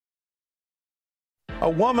A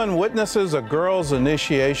woman witnesses a girl's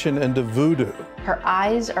initiation into voodoo. Her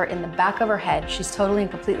eyes are in the back of her head. She's totally and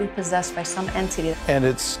completely possessed by some entity. And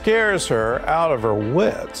it scares her out of her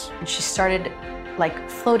wits. And she started like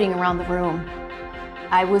floating around the room.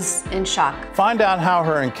 I was in shock. Find out how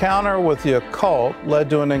her encounter with the occult led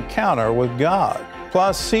to an encounter with God.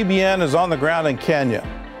 Plus, CBN is on the ground in Kenya.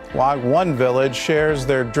 Why one village shares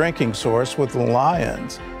their drinking source with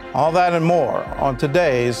lions. All that and more on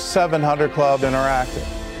today's 700 Club Interactive.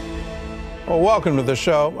 Well, welcome to the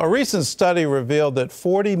show. A recent study revealed that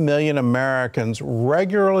 40 million Americans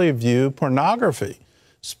regularly view pornography,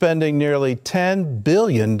 spending nearly $10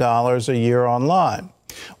 billion a year online.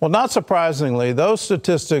 Well, not surprisingly, those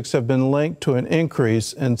statistics have been linked to an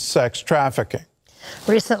increase in sex trafficking.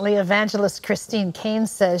 Recently, evangelist Christine Caine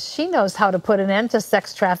says she knows how to put an end to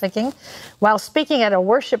sex trafficking. While speaking at a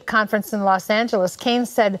worship conference in Los Angeles, Caine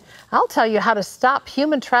said, "I'll tell you how to stop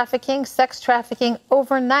human trafficking, sex trafficking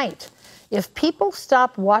overnight. If people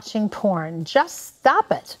stop watching porn, just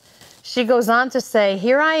stop it." She goes on to say,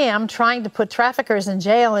 "Here I am trying to put traffickers in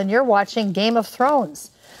jail, and you're watching Game of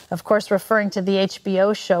Thrones." Of course, referring to the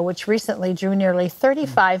HBO show, which recently drew nearly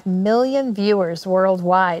 35 million viewers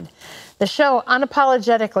worldwide. The show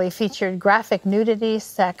unapologetically featured graphic nudity,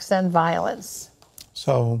 sex, and violence.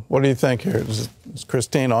 So what do you think here? Is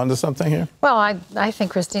Christine onto something here? Well, I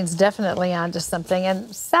think Christine's definitely onto something.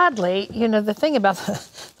 And sadly, you know, the thing about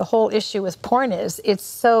the whole issue with porn is it's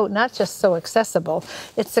so not just so accessible,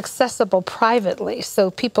 it's accessible privately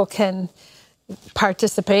so people can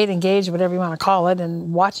participate, engage, whatever you want to call it,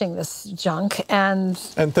 in watching this junk and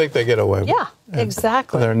think they get away with it. Yeah,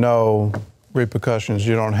 exactly. There are no repercussions.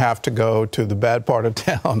 You don't have to go to the bad part of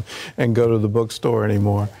town and go to the bookstore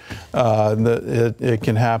anymore. It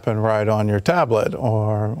can happen right on your tablet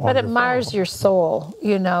or But it mars your soul,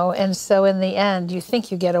 you know, and so in the end, you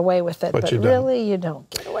think you get away with it, but really you don't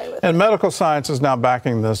get away with it. And medical science is now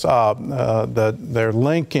backing this up, that they're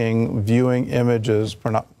linking viewing images,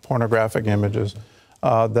 pornographic images,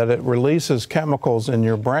 that it releases chemicals in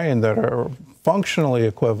your brain that are functionally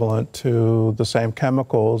equivalent to the same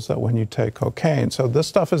chemicals that when you take cocaine. So this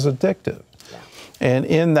stuff is addictive. Yeah. And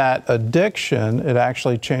in that addiction, it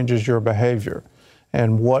actually changes your behavior.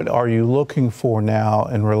 And what are you looking for now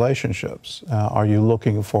in relationships? Are you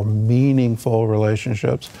looking for meaningful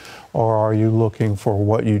relationships, or are you looking for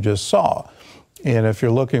what you just saw? And if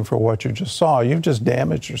you're looking for what you just saw, you've just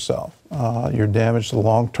damaged yourself. You're damaged the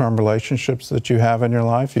long-term relationships that you have in your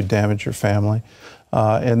life. You damage your family.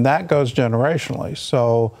 And that goes generationally.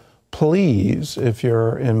 So please, if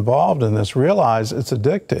you're involved in this, realize it's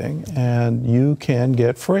addicting and you can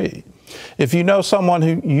get free. If you know someone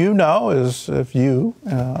who you know is, if you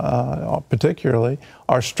particularly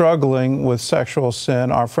are struggling with sexual sin,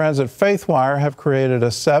 our friends at FaithWire have created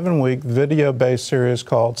a 7-week video-based series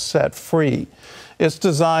called Set Free. It's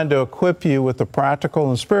designed to equip you with the practical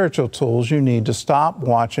and spiritual tools you need to stop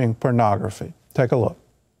watching pornography. Take a look.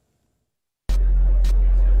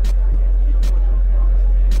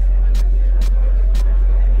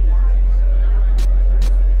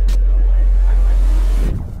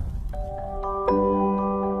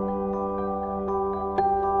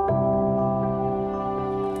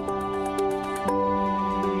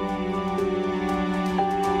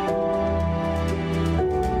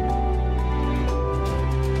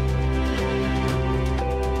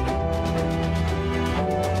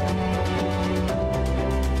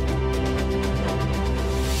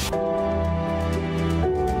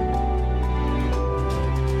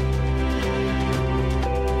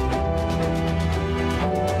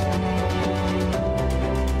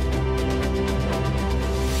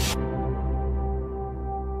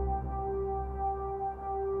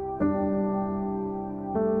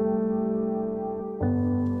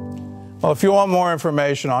 Well, if you want more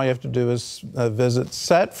information, all you have to do is visit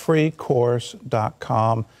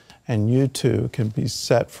setfreecourse.com, and you too can be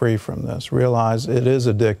set free from this. Realize it is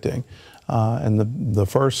addicting, and the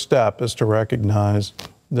first step is to recognize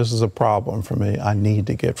this is a problem for me. I need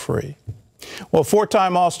to get free. Well,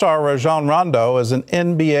 4-time All-Star Rajon Rondo is an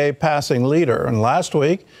NBA passing leader, and last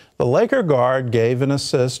week, the Laker guard gave an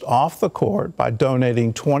assist off the court by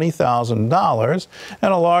donating $20,000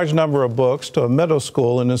 and a large number of books to a middle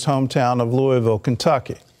school in his hometown of Louisville,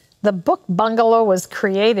 Kentucky. The book bungalow was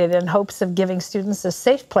created in hopes of giving students a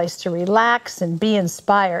safe place to relax and be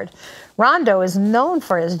inspired. Rondo is known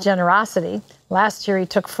for his generosity. Last year, he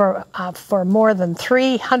took for more than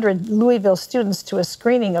 300 Louisville students to a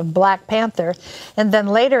screening of Black Panther, and then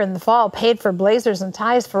later in the fall paid for blazers and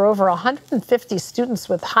ties for over 150 students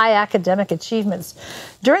with high academic achievements.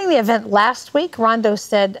 During the event last week, Rondo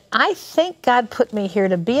said, "I think God put me here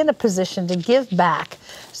to be in a position to give back.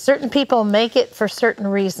 Certain people make it for certain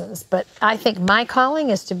reasons, but I think my calling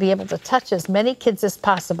is to be able to touch as many kids as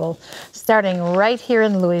possible, starting right here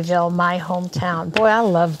in Louisville, my hometown." Boy, I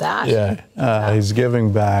love that. Yeah, he's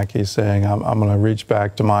giving back. He's saying, I'm going to reach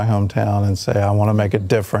back to my hometown and say, I want to make a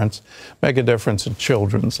difference in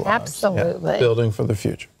children's lives. Absolutely. Yeah, building for the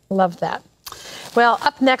future. Love that. Well,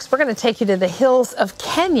 up next, we're going to take you to the hills of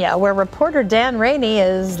Kenya, where reporter Dan Rainey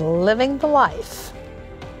is living the life.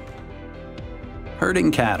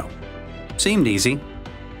 Herding cattle. Seemed easy.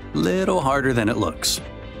 Little harder than it looks.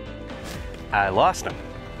 I lost him,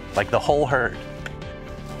 like the whole herd.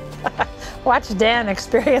 Watch Dan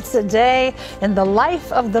experience a day in the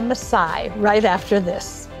life of the Maasai right after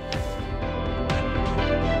this.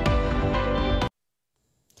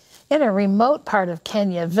 In a remote part of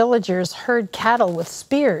Kenya, villagers herd cattle with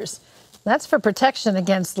spears. That's for protection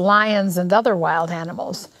against lions and other wild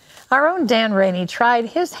animals. Our own Dan Rainey tried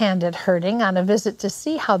his hand at herding on a visit to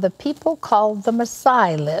see how the people called the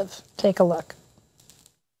Maasai live. Take a look.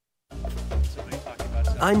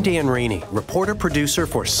 I'm Dan Rainey, reporter-producer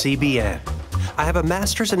for CBN. I have a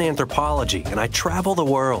master's in anthropology, and I travel the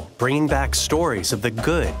world, bringing back stories of the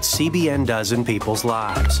good CBN does in people's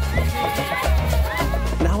lives.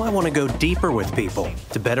 Now I want to go deeper with people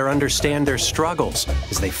to better understand their struggles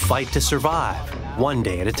as they fight to survive, one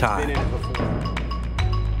day at a time.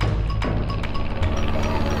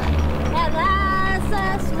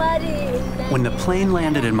 When the plane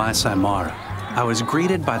landed in Masai Mara, I was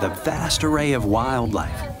greeted by the vast array of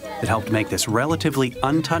wildlife that helped make this relatively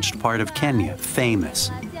untouched part of Kenya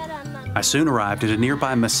famous. I soon arrived at a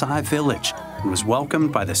nearby Maasai village and was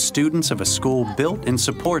welcomed by the students of a school built and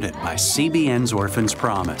supported by CBN's Orphans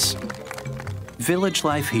Promise. Village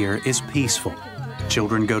life here is peaceful.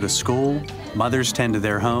 Children go to school, mothers tend to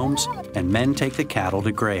their homes, and men take the cattle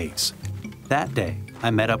to graze. That day,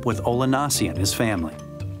 I met up with Olanasi and his family.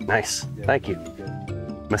 Nice, thank you.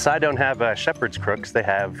 Maasai don't have shepherd's crooks, they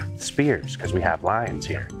have spears because we have lions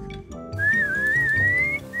here.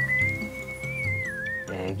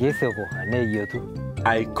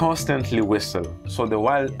 I constantly whistle so the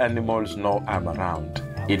wild animals know I'm around.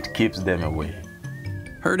 It keeps them away.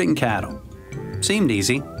 Herding cattle. Seemed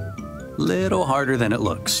easy. Little harder than it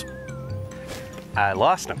looks. I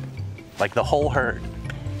lost him, like the whole herd.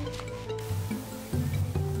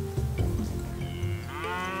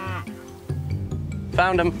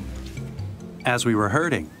 Found him. As we were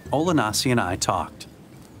herding, Olanasi and I talked.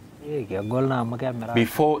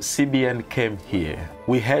 Before CBN came here,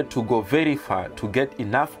 we had to go very far to get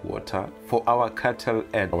enough water for our cattle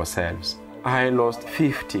and ourselves. I lost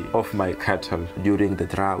 50 of my cattle during the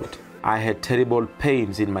drought. I had terrible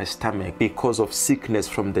pains in my stomach because of sickness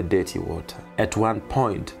from the dirty water. At one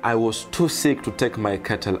point, I was too sick to take my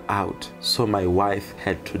cattle out, so my wife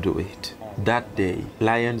had to do it. That day,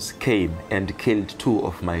 lions came and killed 2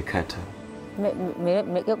 of my cattle.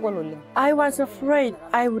 I was afraid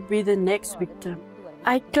I would be the next victim.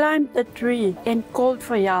 I climbed a tree and called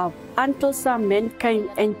for help until some men came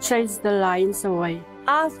and chased the lions away.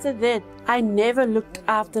 After that, I never looked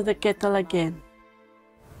after the cattle again.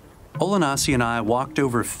 Olanasi and I walked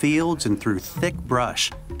over fields and through thick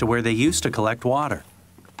brush to where they used to collect water.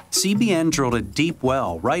 CBN drilled a deep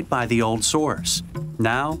well right by the old source.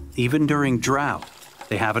 Now, even during drought,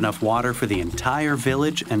 they have enough water for the entire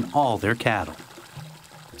village and all their cattle.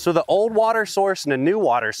 So the old water source and the new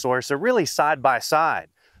water source are really side by side.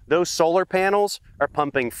 Those solar panels are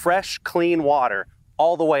pumping fresh, clean water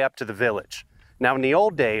all the way up to the village. Now, in the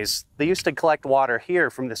old days, they used to collect water here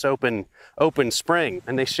from this open spring,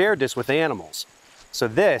 and they shared this with animals. So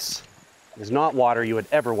this is not water you would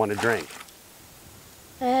ever want to drink.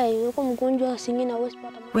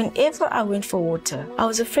 Whenever I went for water, I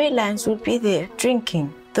was afraid lions would be there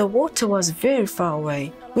drinking. The water was very far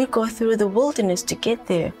away. We'd go through the wilderness to get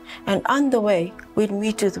there, and on the way, we'd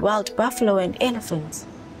meet with wild buffalo and elephants.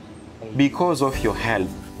 Because of your help,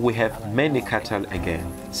 we have many cattle again.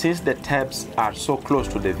 Since the taps are so close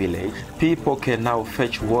to the village, people can now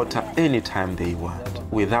fetch water anytime they want,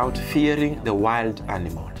 without fearing the wild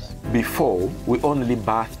animals. Before, we only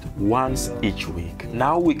bathed once each week.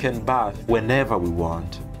 Now we can bath whenever we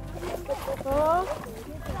want.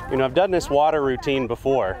 You know, I've done this water routine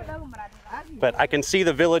before, but I can see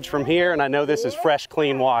the village from here, and I know this is fresh,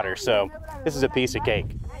 clean water, so this is a piece of cake.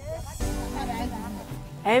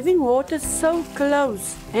 Having water so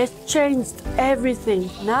close has changed everything.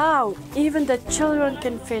 Now, even the children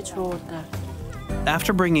can fetch water.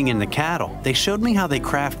 After bringing in the cattle, they showed me how they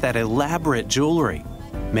craft that elaborate jewelry.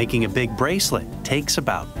 Making a big bracelet takes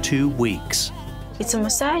about 2 weeks. It's a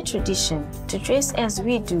Maasai tradition to dress as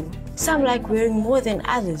we do. Some like wearing more than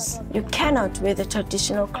others. You cannot wear the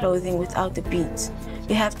traditional clothing without the beads.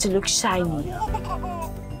 You have to look shiny.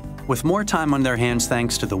 With more time on their hands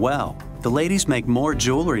thanks to the well, the ladies make more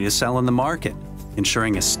jewelry to sell in the market,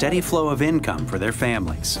 ensuring a steady flow of income for their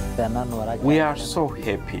families. We are so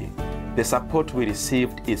happy. The support we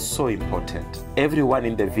received is so important. Everyone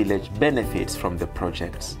in the village benefits from the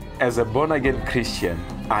projects. As a born-again Christian,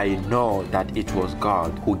 I know that it was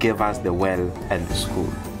God who gave us the well and the school.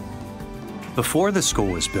 Before the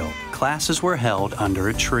school was built, classes were held under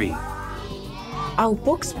a tree. Our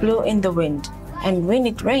books blew in the wind, and when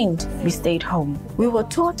it rained, we stayed home. We were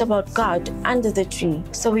taught about God under the tree,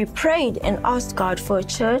 so we prayed and asked God for a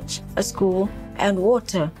church, a school, and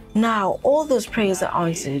water. Now all those prayers are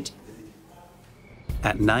answered.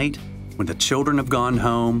 At night, when the children have gone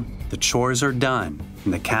home, the chores are done,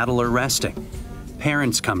 and the cattle are resting,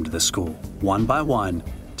 parents come to the school, one by one,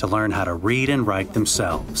 to learn how to read and write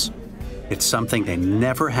themselves. It's something they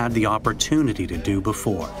never had the opportunity to do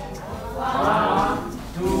before. 1,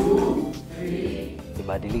 2, 3.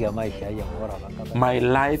 My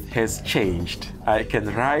life has changed. I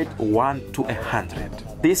can write 1 to 100.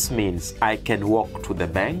 This means I can walk to the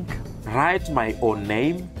bank, write my own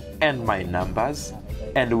name and my numbers,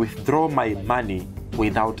 and withdraw my money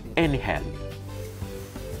without any help.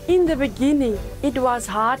 In the beginning, it was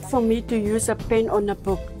hard for me to use a pen on a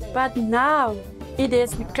book, but now it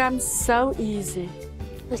has become so easy.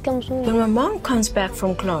 When my mom comes back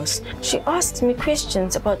from class, she asks me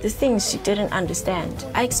questions about the things she didn't understand.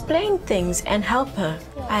 I explain things and help her.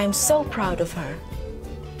 I am so proud of her.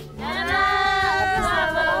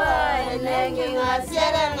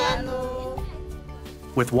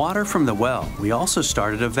 With water from the well, we also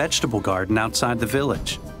started a vegetable garden outside the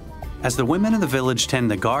village. As the women in the village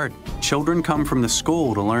tend the garden, children come from the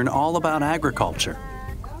school to learn all about agriculture.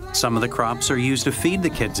 Some of the crops are used to feed the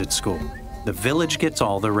kids at school. The village gets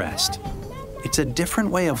all the rest. It's a different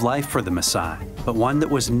way of life for the Maasai, but one that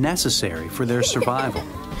was necessary for their survival.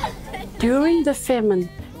 During the famine,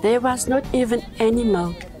 there was not even any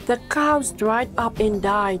milk. The cows dried up and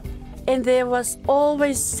died, and there was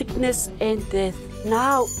always sickness and death.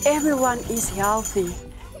 Now everyone is healthy,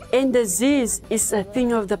 and disease is a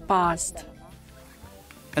thing of the past.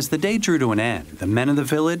 As the day drew to an end, the men of the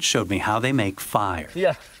village showed me how they make fire.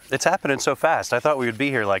 Yeah, it's happening so fast. I thought we would be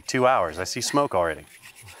here like 2 hours. I see smoke already.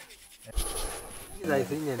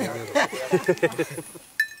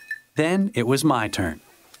 Then it was my turn.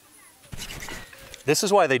 This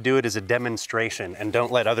is why they do it as a demonstration and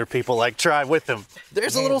don't let other people like try with them.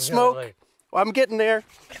 There's a little smoke. Well, I'm getting there.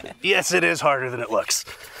 Yes, it is harder than it looks.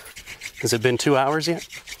 Has it been 2 hours yet?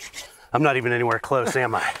 I'm not even anywhere close,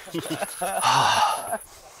 am I?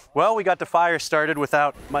 Well, we got the fire started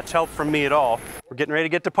without much help from me at all. We're getting ready to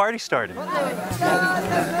get the party started.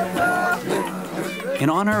 In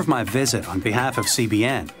honor of my visit on behalf of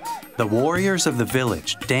CBN, the warriors of the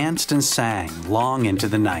village danced and sang long into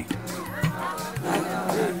the night.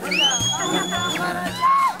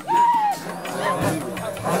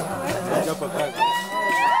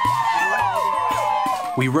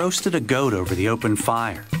 We roasted a goat over the open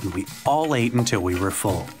fire, and we all ate until we were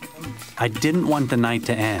full. I didn't want the night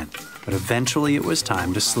to end, but eventually it was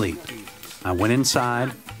time to sleep. I went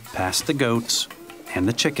inside, past the goats and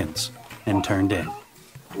the chickens, and turned in.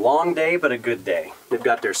 Long day, but a good day. They've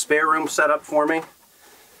got their spare room set up for me,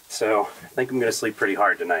 so I think I'm gonna sleep pretty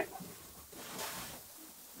hard tonight.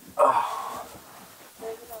 Oh.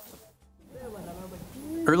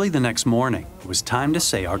 Early the next morning, it was time to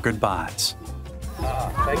say our goodbyes.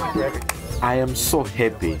 I am so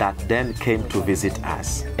happy that Dan came to visit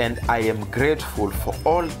us, and I am grateful for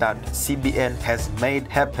all that CBN has made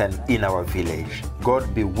happen in our village.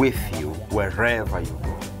 God be with you wherever you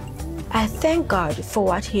go. I thank God for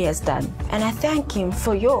what He has done, and I thank Him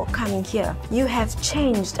for your coming here. You have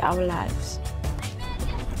changed our lives.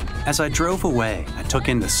 As I drove away, I took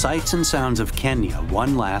in the sights and sounds of Kenya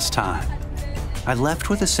one last time. I left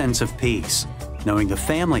with a sense of peace, knowing the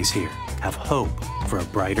families here have hope for a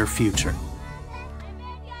brighter future.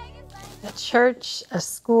 A church, a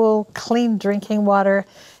school, clean drinking water,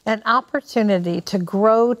 an opportunity to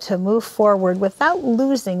grow, to move forward without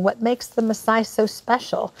losing what makes the Messiah so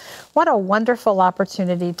special. What a wonderful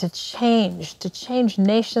opportunity to change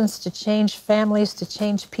nations, to change families, to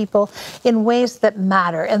change people in ways that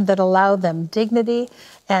matter and that allow them dignity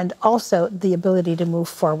and also the ability to move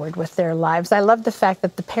forward with their lives. I love the fact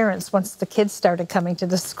that the parents, once the kids started coming to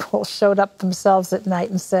the school, showed up themselves at night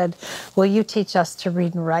and said, will you teach us to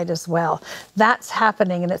read and write as well? That's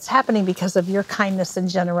happening, and it's happening because of your kindness and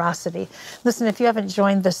generosity. Listen, if you haven't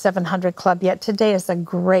joined the 700 Club yet, today is a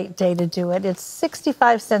great day to do it. It's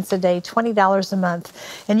 65 cents a day, $20 a month,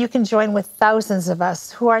 and you can join with thousands of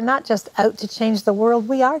us who are not just out to change the world,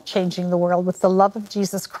 we are changing the world with the love of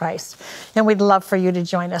Jesus Christ, and we'd love for you to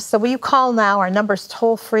join us. So will you call now? Our number's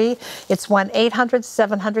toll free. It's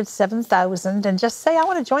 1-800-700-7000, and just say, I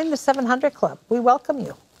want to join the 700 Club. We welcome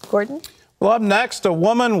you. Gordon? Well, up next, a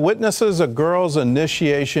woman witnesses a girl's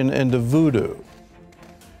initiation into voodoo.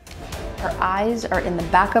 Her eyes are in the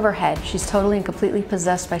back of her head. She's totally and completely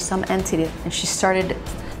possessed by some entity, and she started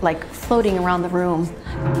like floating around the room.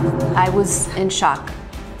 I was in shock.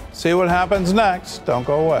 See what happens next. Don't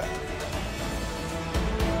go away.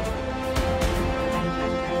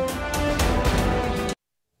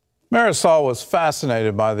 Marisol was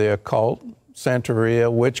fascinated by the occult, Santeria,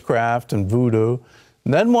 witchcraft, and voodoo.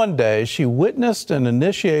 And then one day, she witnessed an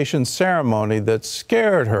initiation ceremony that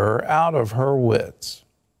scared her out of her wits.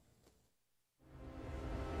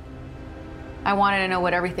 I wanted to know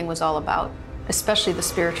what everything was all about, especially the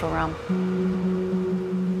spiritual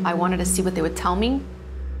realm. I wanted to see what they would tell me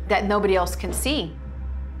that nobody else can see.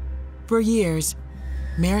 For years,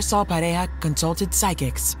 Marisol Pareja consulted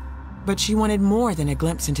psychics, but she wanted more than a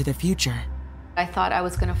glimpse into the future. I thought I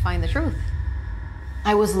was going to find the truth.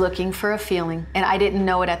 I was looking for a feeling, and I didn't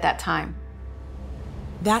know it at that time.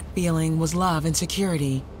 That feeling was love and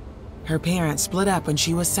security. Her parents split up when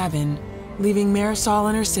she was 7, leaving Marisol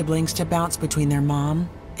and her siblings to bounce between their mom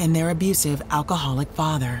and their abusive alcoholic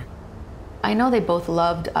father. I know they both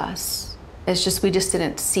loved us. It's just we just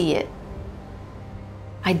didn't see it.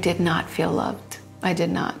 I did not feel loved. I did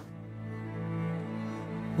not.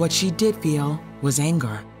 What she did feel was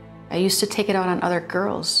anger. I used to take it out on other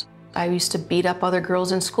girls. I used to beat up other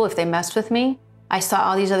girls in school if they messed with me. I saw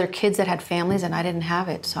all these other kids that had families and I didn't have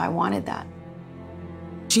it, so I wanted that.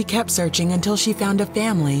 She kept searching until she found a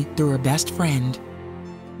family through her best friend.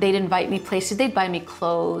 They'd invite me places, they'd buy me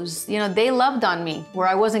clothes. You know, they loved on me where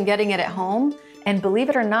I wasn't getting it at home. And believe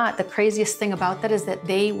it or not, the craziest thing about that is that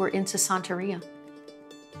they were into Santeria.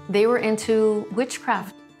 They were into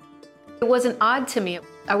witchcraft. It wasn't odd to me.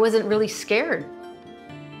 I wasn't really scared.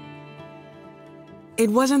 It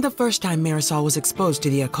wasn't the first time Marisol was exposed to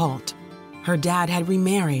the occult. Her dad had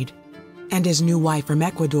remarried, and his new wife from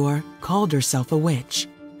Ecuador called herself a witch.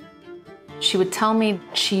 She would tell me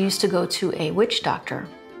she used to go to a witch doctor.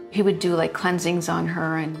 He would do like cleansings on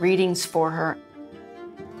her and readings for her.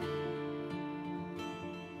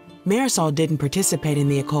 Marisol didn't participate in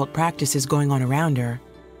the occult practices going on around her,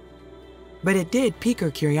 but it did pique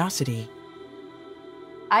her curiosity.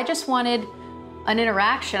 I just wanted an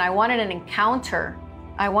interaction. I wanted an encounter.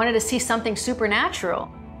 I wanted to see something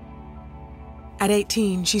supernatural. At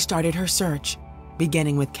 18, she started her search,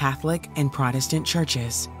 beginning with Catholic and Protestant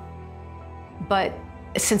churches. But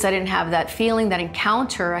since I didn't have that feeling, that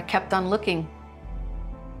encounter, I kept on looking.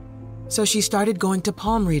 So she started going to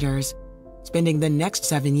palm readers, spending the next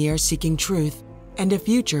 7 years seeking truth and a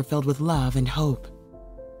future filled with love and hope.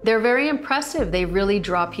 They're very impressive. They really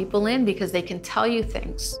draw people in because they can tell you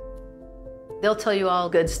things. They'll tell you all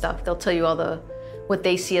good stuff. They'll tell you all what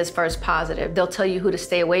they see as far as positive. They'll tell you who to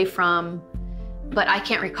stay away from. But I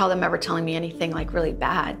can't recall them ever telling me anything like really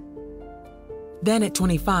bad. Then at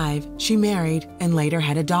 25, she married and later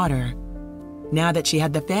had a daughter. Now that she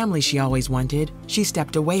had the family she always wanted, she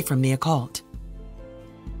stepped away from the occult.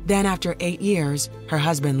 Then after 8 years, her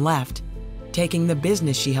husband left, taking the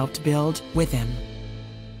business she helped build with him.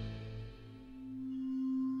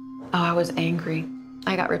 Oh, I was angry.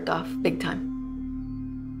 I got ripped off big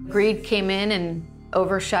time. Greed came in and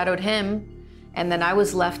overshadowed him, and then I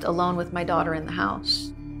was left alone with my daughter in the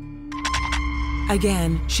house.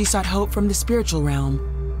 Again, she sought hope from the spiritual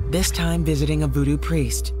realm, this time visiting a voodoo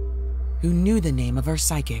priest who knew the name of her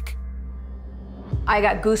psychic. I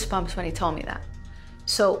got goosebumps when he told me that.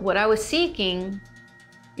 So what I was seeking,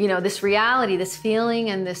 you know, this reality, this feeling,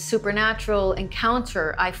 and this supernatural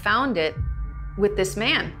encounter, I found it with this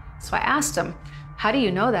man. So I asked him, how do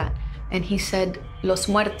you know that? And he said, Los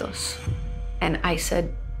Muertos. And I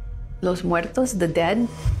said, Los Muertos, the dead?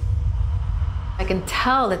 I can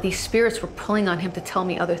tell that these spirits were pulling on him to tell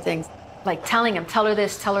me other things, like telling him, tell her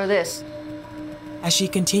this, tell her this. As she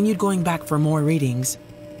continued going back for more readings,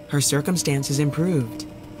 her circumstances improved.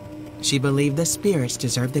 She believed the spirits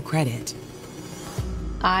deserved the credit.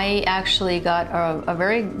 I actually got a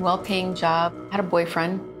very well-paying job, had a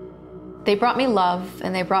boyfriend. They brought me love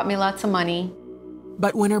and they brought me lots of money.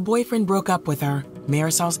 But when her boyfriend broke up with her,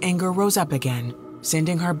 Marisol's anger rose up again,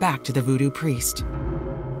 sending her back to the voodoo priest.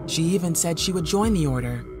 She even said she would join the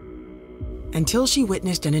order until she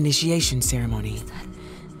witnessed an initiation ceremony.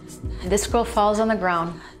 This girl falls on the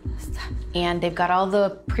ground and they've got all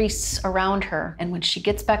the priests around her. And when she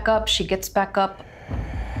gets back up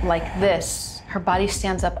like this. Her body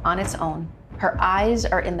stands up on its own. Her eyes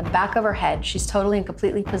are in the back of her head. She's totally and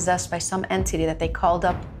completely possessed by some entity that they called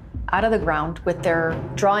up out of the ground with their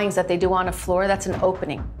drawings that they do on a floor. That's an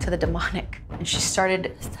opening to the demonic. And she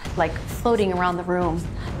started like floating around the room.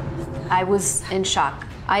 I was in shock.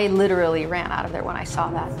 I literally ran out of there when I saw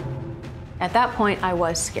that. At that point, I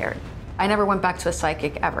was scared. I never went back to a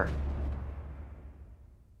psychic ever.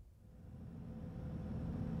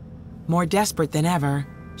 More desperate than ever,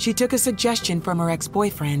 she took a suggestion from her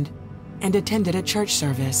ex-boyfriend and attended a church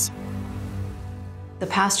service. The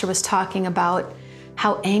pastor was talking about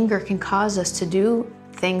how anger can cause us to do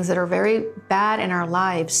things that are very bad in our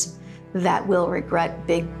lives that we'll regret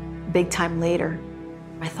big time later.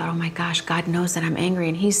 I thought, oh my gosh, God knows that I'm angry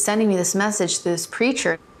and he's sending me this message to this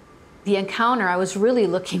preacher. The encounter I was really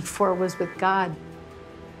looking for was with God.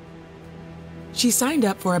 She signed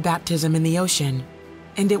up for a baptism in the ocean,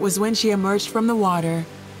 and it was when she emerged from the water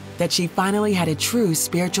that she finally had a true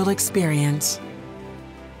spiritual experience.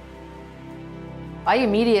 I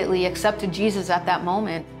immediately accepted Jesus at that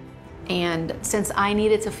moment. And since I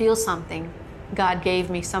needed to feel something, God gave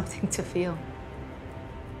me something to feel.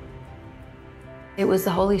 It was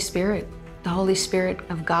the Holy Spirit. The Holy Spirit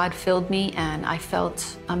of God filled me and I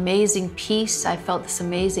felt amazing peace. I felt this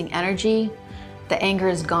amazing energy. The anger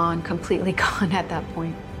is gone, completely gone at that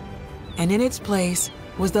point. And in its place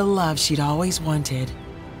was the love she'd always wanted.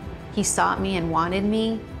 He sought me and wanted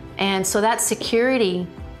me. And so that security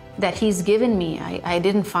that he's given me, I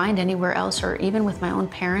didn't find anywhere else, or even with my own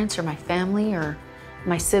parents or my family or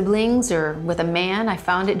my siblings or with a man. I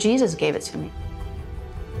found it, Jesus gave it to me.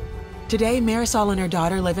 Today, Marisol and her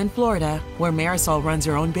daughter live in Florida, where Marisol runs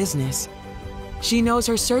her own business. She knows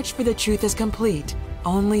her search for the truth is complete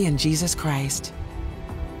only in Jesus Christ.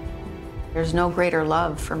 There's no greater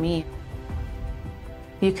love for me.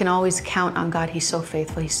 You can always count on God. He's so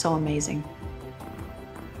faithful. He's so amazing.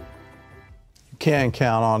 You can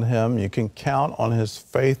count on him. You can count on his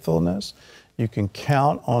faithfulness. You can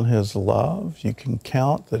count on his love. You can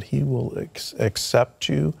count that he will accept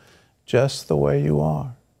you just the way you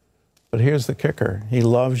are. But here's the kicker. He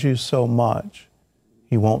loves you so much,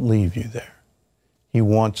 he won't leave you there. He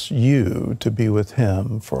wants you to be with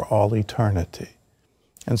him for all eternity.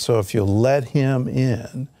 And so if you let him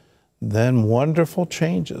in, then wonderful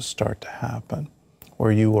changes start to happen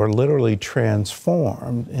where you are literally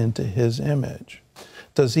transformed into his image.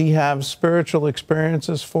 Does he have spiritual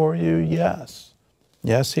experiences for you? Yes.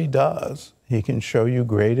 Yes, he does. He can show you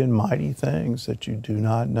great and mighty things that you do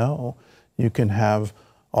not know. You can have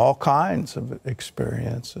all kinds of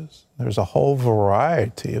experiences. There's a whole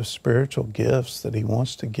variety of spiritual gifts that he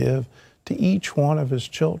wants to give to each one of his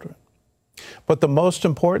children. But the most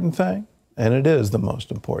important thing, and it is the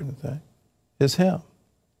most important thing, is him.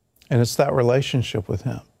 And it's that relationship with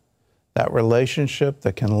him. That relationship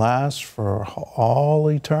that can last for all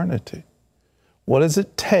eternity. What does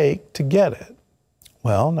it take to get it?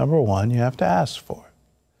 Well, number one, you have to ask for it.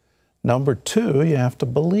 Number two, you have to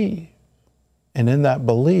believe. And in that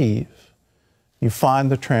belief, you find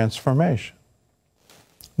the transformation.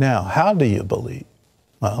 Now, how do you believe?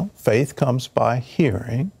 Well, faith comes by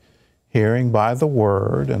hearing, hearing by the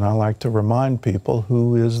Word, and I like to remind people,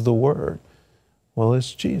 who is the Word? Well,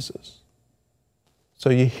 it's Jesus. So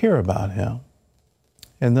you hear about him,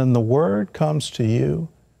 and then the Word comes to you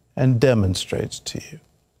and demonstrates to you.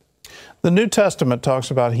 The New Testament talks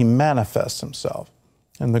about he manifests himself.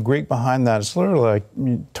 And the Greek behind that is literally like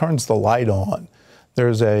he turns the light on.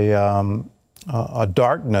 There's a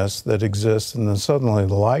darkness that exists, and then suddenly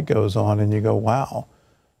the light goes on, and you go, wow,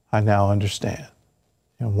 I now understand.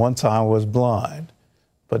 And once I was blind,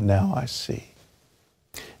 but now I see.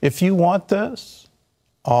 If you want this,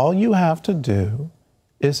 all you have to do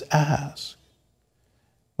is ask.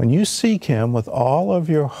 When you seek him with all of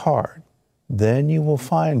your heart, then you will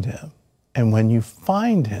find him. And when you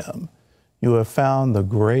find him, you have found the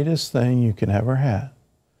greatest thing you can ever have,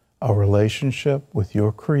 a relationship with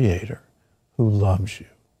your Creator who loves you.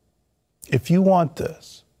 If you want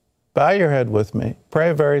this, bow your head with me, pray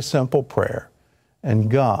a very simple prayer, and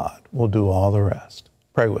God will do all the rest.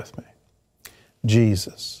 Pray with me.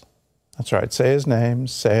 Jesus. That's right. Say his name.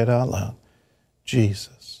 Say it out loud.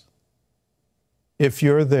 Jesus. If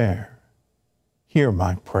you're there, hear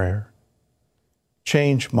my prayer.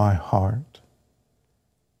 Change my heart.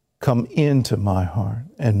 Come into my heart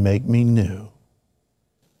and make me new.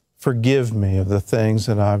 Forgive me of the things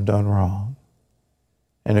that I've done wrong.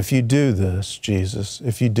 And if you do this, Jesus,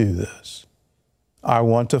 if you do this, I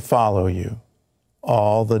want to follow you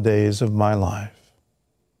all the days of my life.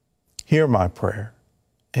 Hear my prayer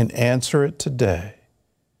and answer it today,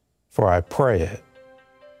 for I pray it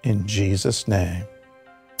in Jesus' name.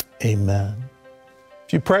 Amen.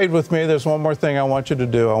 If you prayed with me, there's one more thing I want you to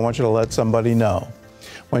do. I want you to let somebody know.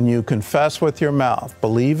 When you confess with your mouth,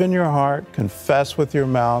 believe in your heart, confess with your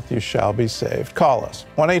mouth, you shall be saved. Call us,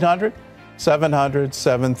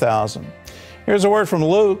 1-800-700-7000. Here's a word from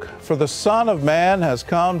Luke. For the Son of Man has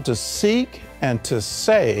come to seek and to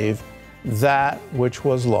save that which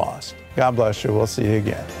was lost. God bless you. We'll see you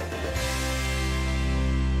again.